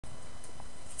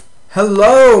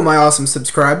Hello, my awesome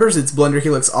subscribers. It's Blender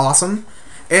Helix Awesome,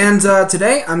 and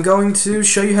today I'm going to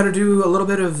show you how to do a little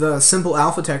bit of simple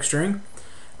alpha texturing.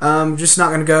 Just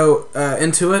not going to go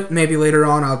into it. Maybe later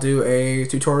on I'll do a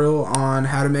tutorial on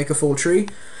how to make a full tree,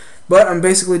 but I'm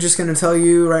basically just going to tell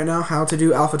you right now how to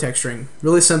do alpha texturing.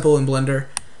 Really simple in Blender,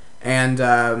 and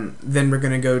then we're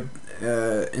going to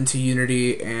go into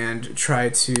Unity and try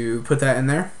to put that in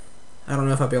there. I don't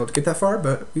know if I'll be able to get that far,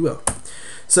 but we will.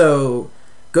 So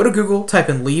go to Google, type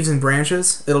in leaves and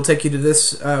branches. It'll take you to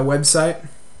this website.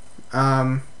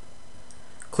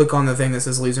 Click on the thing that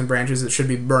says leaves and branches. It should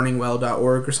be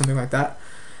burningwell.org or something like that.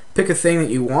 Pick a thing that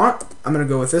you want. I'm going to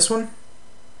go with this one.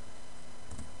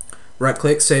 Right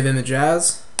click, save image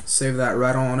as. Save that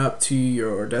right on up to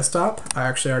your desktop. I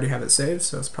actually already have it saved,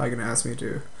 so it's probably going to ask me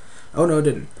to... Oh no, it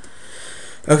didn't.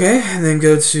 Okay, and then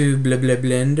go to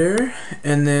Blender,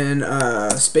 and then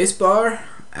spacebar,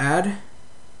 add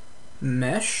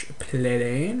mesh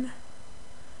plane.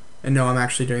 And no, I'm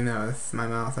actually doing that with my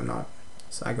mouth. I'm not.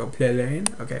 So I go plane.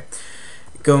 Okay.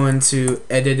 Go into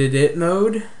edit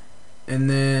mode, and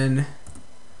then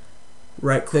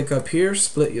right click up here,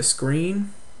 split your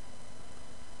screen.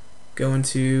 Go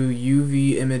into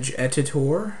UV image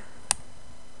editor.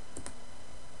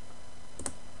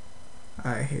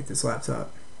 I hate this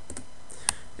laptop.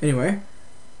 Anyway,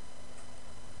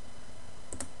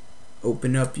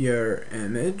 open up your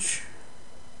image.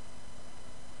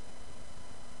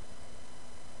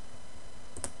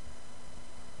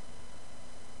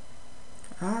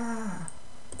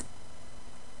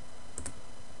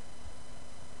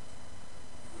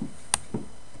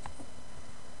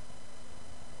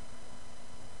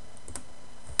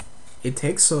 It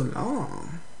takes so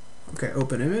long. Okay,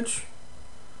 open image.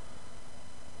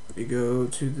 We go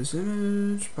to this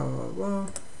image, blah blah blah.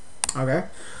 Okay,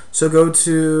 so go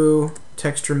to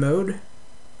texture mode.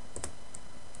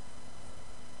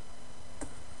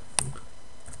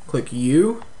 Click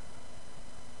U.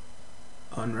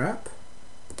 Unwrap.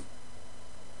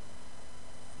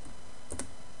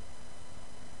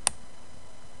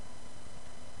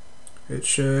 It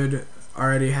should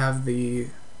already have the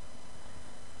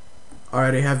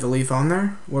leaf on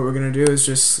there. What we're gonna do is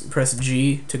just press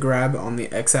G to grab on the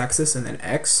x-axis and then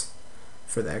X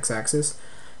for the x-axis.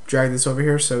 Drag this over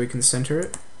here so we can center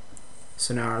it.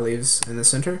 So now our leaves in the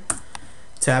center.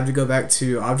 Tab to go back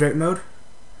to object mode.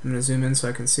 I'm gonna zoom in so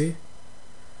I can see.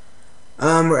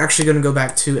 We're actually gonna go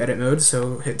back to edit mode,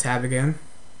 so hit tab again.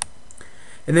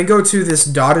 And then go to this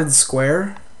dotted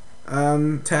square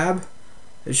tab.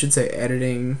 It should say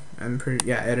editing.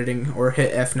 Editing, or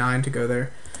hit F9 to go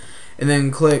there. And then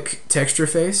click texture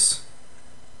face.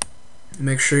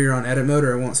 Make sure you're on edit mode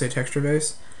or it won't say texture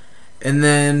face. And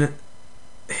then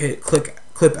hit click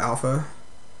alpha.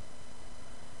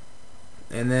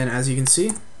 And then as you can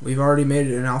see, we've already made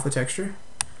it an alpha texture.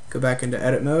 Go back into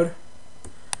edit mode.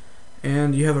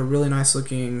 And you have a really nice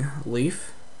looking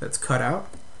leaf that's cut out.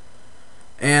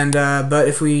 And but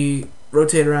if we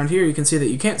rotate around here, you can see that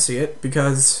you can't see it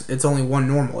because it's only one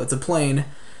normal. It's a plane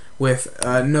with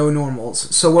no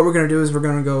normals. So what we're going to do is we're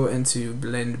going to go into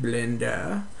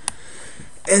Blender,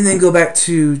 and then go back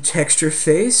to texture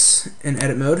face and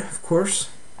edit mode, of course,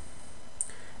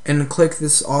 and click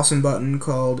this awesome button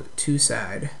called two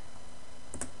side.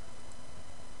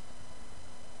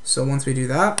 So once we do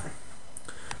that,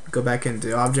 go back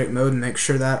into object mode and make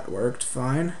sure that worked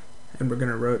fine, and we're going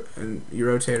to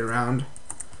rotate around,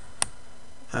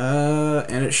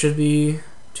 and it should be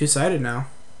two-sided now.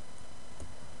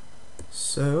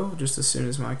 So, just as soon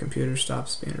as my computer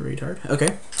stops being a retard.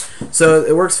 Okay, so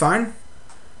it works fine.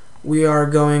 We are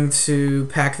going to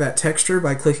pack that texture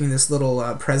by clicking this little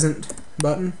present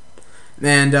button.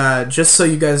 And just so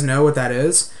you guys know what that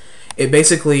is, it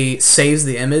basically saves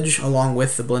the image along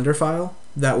with the Blender file.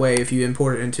 That way, if you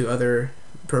import it into other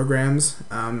programs,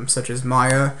 such as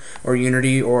Maya, or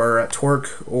Unity, or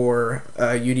Torque, or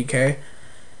UDK,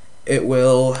 it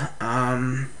will...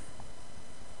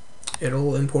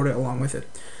 it'll import it along with it.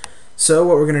 So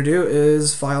what we're going to do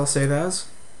is file save as.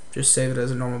 Just save it as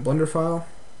a normal Blender file.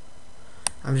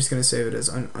 I'm just going to save it as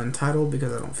untitled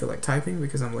because I don't feel like typing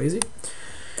because I'm lazy.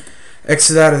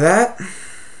 Exit out of that.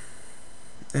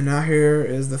 And now here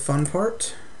is the fun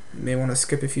part. You may want to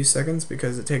skip a few seconds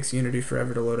because it takes Unity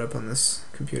forever to load up on this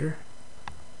computer.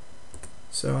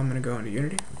 So I'm going to go into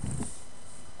Unity.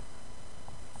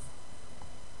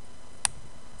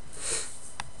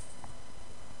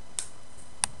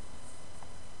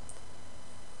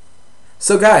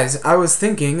 So guys, I was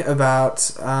thinking about,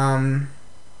 if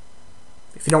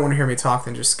you don't want to hear me talk,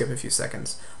 then just skip a few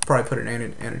seconds. I'll probably put an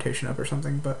annotation up or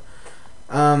something, but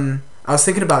I was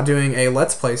thinking about doing a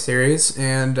Let's Play series,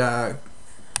 and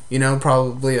you know,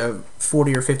 probably a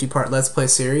 40 or 50 part Let's Play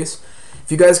series.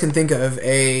 If you guys can think of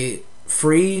a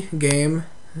free game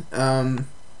on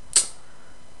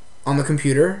the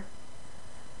computer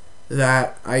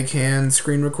that I can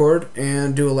screen record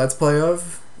and do a Let's Play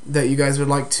of that you guys would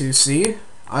like to see,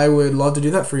 I would love to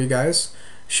do that for you guys.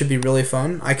 Should be really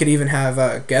fun. I could even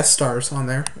have guest stars on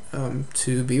there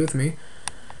to be with me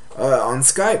on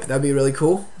Skype. That'd be really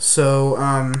cool.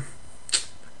 So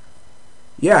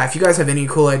yeah, if you guys have any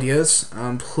cool ideas,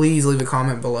 please leave a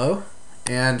comment below,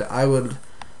 and I would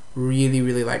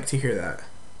really like to hear that.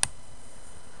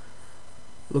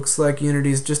 Looks like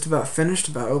Unity is just about finished,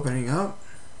 about opening up.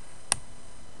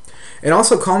 And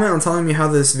also comment on telling me how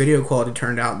this video quality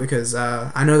turned out, because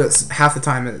I know that half the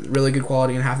time it's really good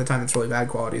quality and half the time it's really bad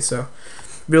quality, so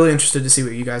really interested to see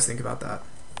what you guys think about that.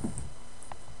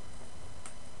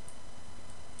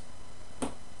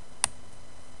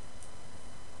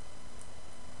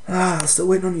 Still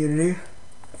waiting on Unity,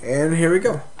 and here we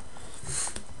go.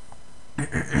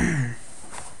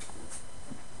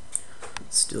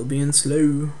 Still being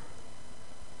slow.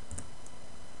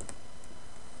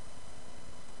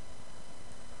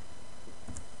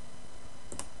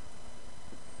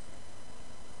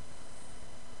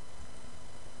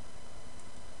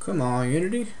 Come on,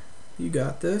 Unity, you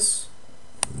got this.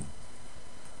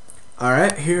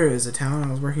 Alright, here is a town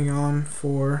I was working on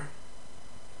for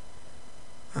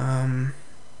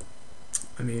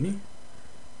Imuni.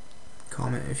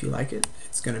 Comment if you like it.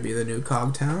 It's going to be the new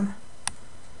Cog Town.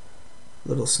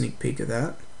 Little sneak peek of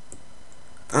that.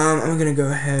 I'm going to go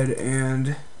ahead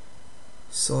and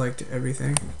select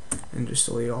everything and just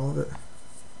delete all of it.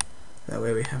 That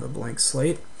way we have a blank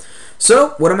slate.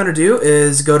 So what I'm going to do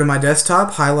is go to my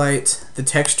desktop, highlight the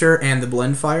texture and the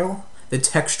blend file. The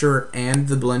texture and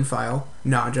the blend file,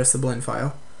 not just the blend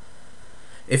file.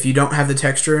 If you don't have the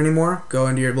texture anymore, go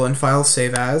into your blend file,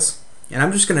 save as, and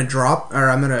I'm just going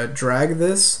to drag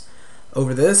this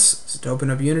over this to open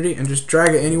up Unity, and just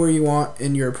drag it anywhere you want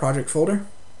in your project folder.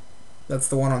 That's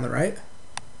the one on the right,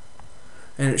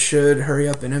 and it should hurry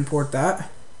up and import that.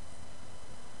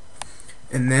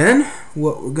 And then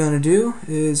what we're going to do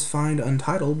is find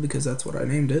Untitled, because that's what I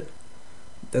named it.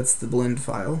 That's the blend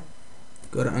file.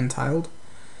 Go to Untitled.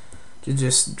 You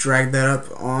just drag that up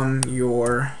on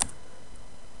your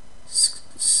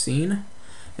scene,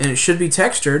 and it should be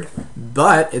textured,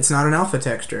 but it's not an alpha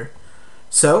texture.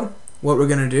 So what we're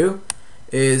going to do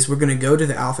is we're going to go to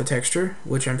the alpha texture,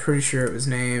 which I'm pretty sure it was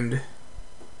named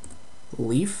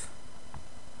Leaf.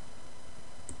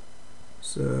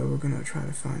 So we're going to try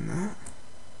to find that.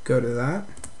 Go to that.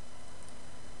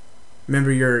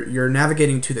 Remember, you're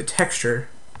navigating to the texture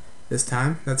this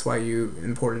time. That's why you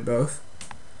imported both.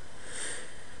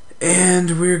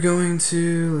 And we're going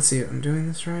to, let's see if I'm doing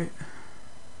this right.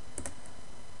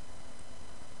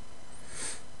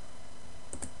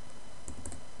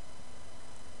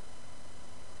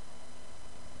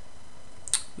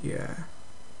 Yeah.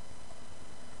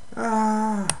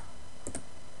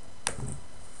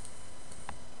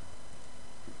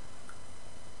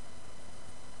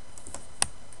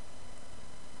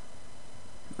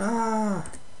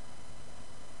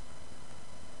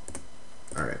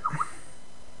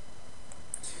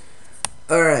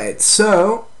 Alright,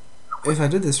 so if I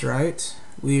did this right,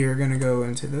 we are going to go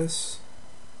into this.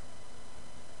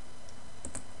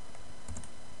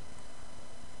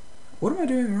 What am I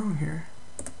doing wrong here?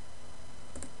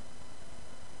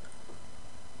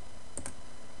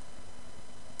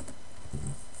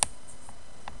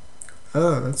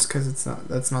 Oh, that's because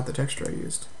that's not the texture I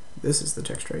used. This is the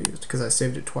texture I used because I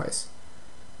saved it twice.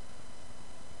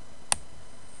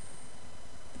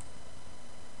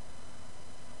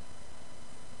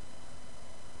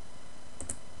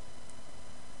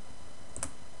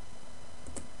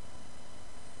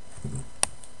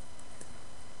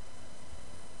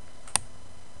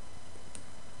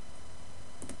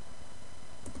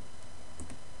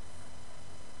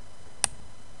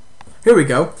 Here we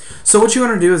go. So what you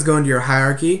want to do is go into your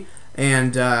hierarchy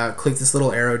and click this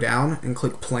little arrow down and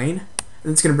click plane.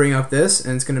 And it's going to bring up this,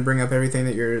 and it's going to bring up everything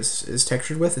that yours is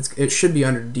textured with. It should be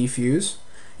under diffuse.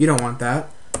 You don't want that.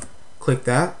 Click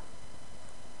that.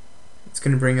 It's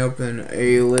going to bring open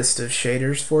a list of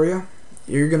shaders for you.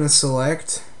 You're going to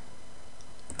select,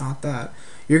 not that.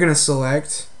 You're going to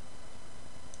select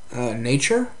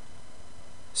nature,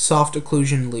 soft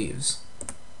occlusion leaves.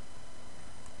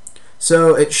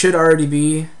 So it should already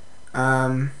be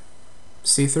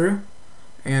see-through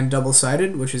and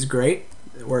double-sided, which is great.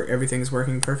 Everything's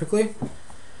working perfectly.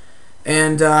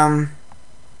 And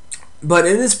but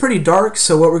it is pretty dark,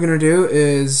 so what we're going to do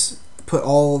is put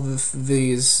all of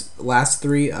these last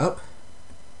three up.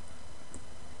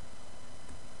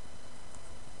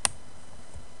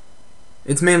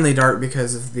 It's mainly dark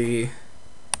because of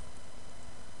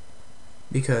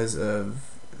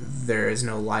there is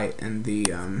no light in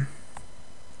the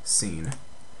scene.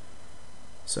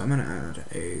 So I'm gonna add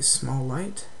a small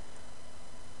light.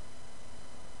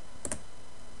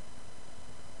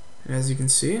 And as you can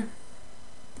see,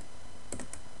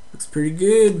 looks pretty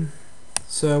good.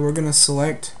 So we're gonna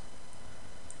select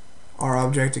our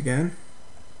object again,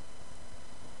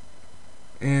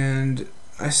 and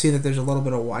I see that there's a little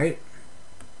bit of white.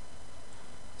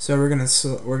 So we're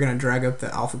gonna drag up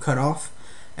the alpha cutoff,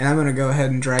 and I'm gonna go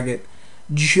ahead and drag it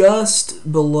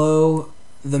just below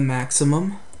the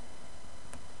maximum.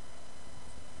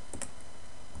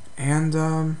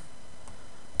 And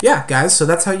yeah, guys, so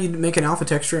that's how you make an alpha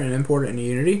texture and import it into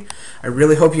Unity. I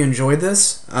really hope you enjoyed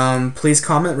this. Please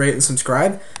comment, rate, and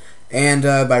subscribe. And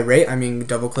by rate, I mean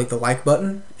double-click the like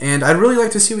button. And I'd really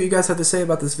like to see what you guys have to say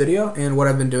about this video and what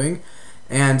I've been doing.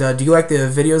 And do you like the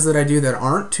videos that I do that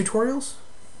aren't tutorials?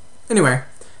 Anyway,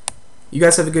 you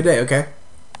guys have a good day, okay?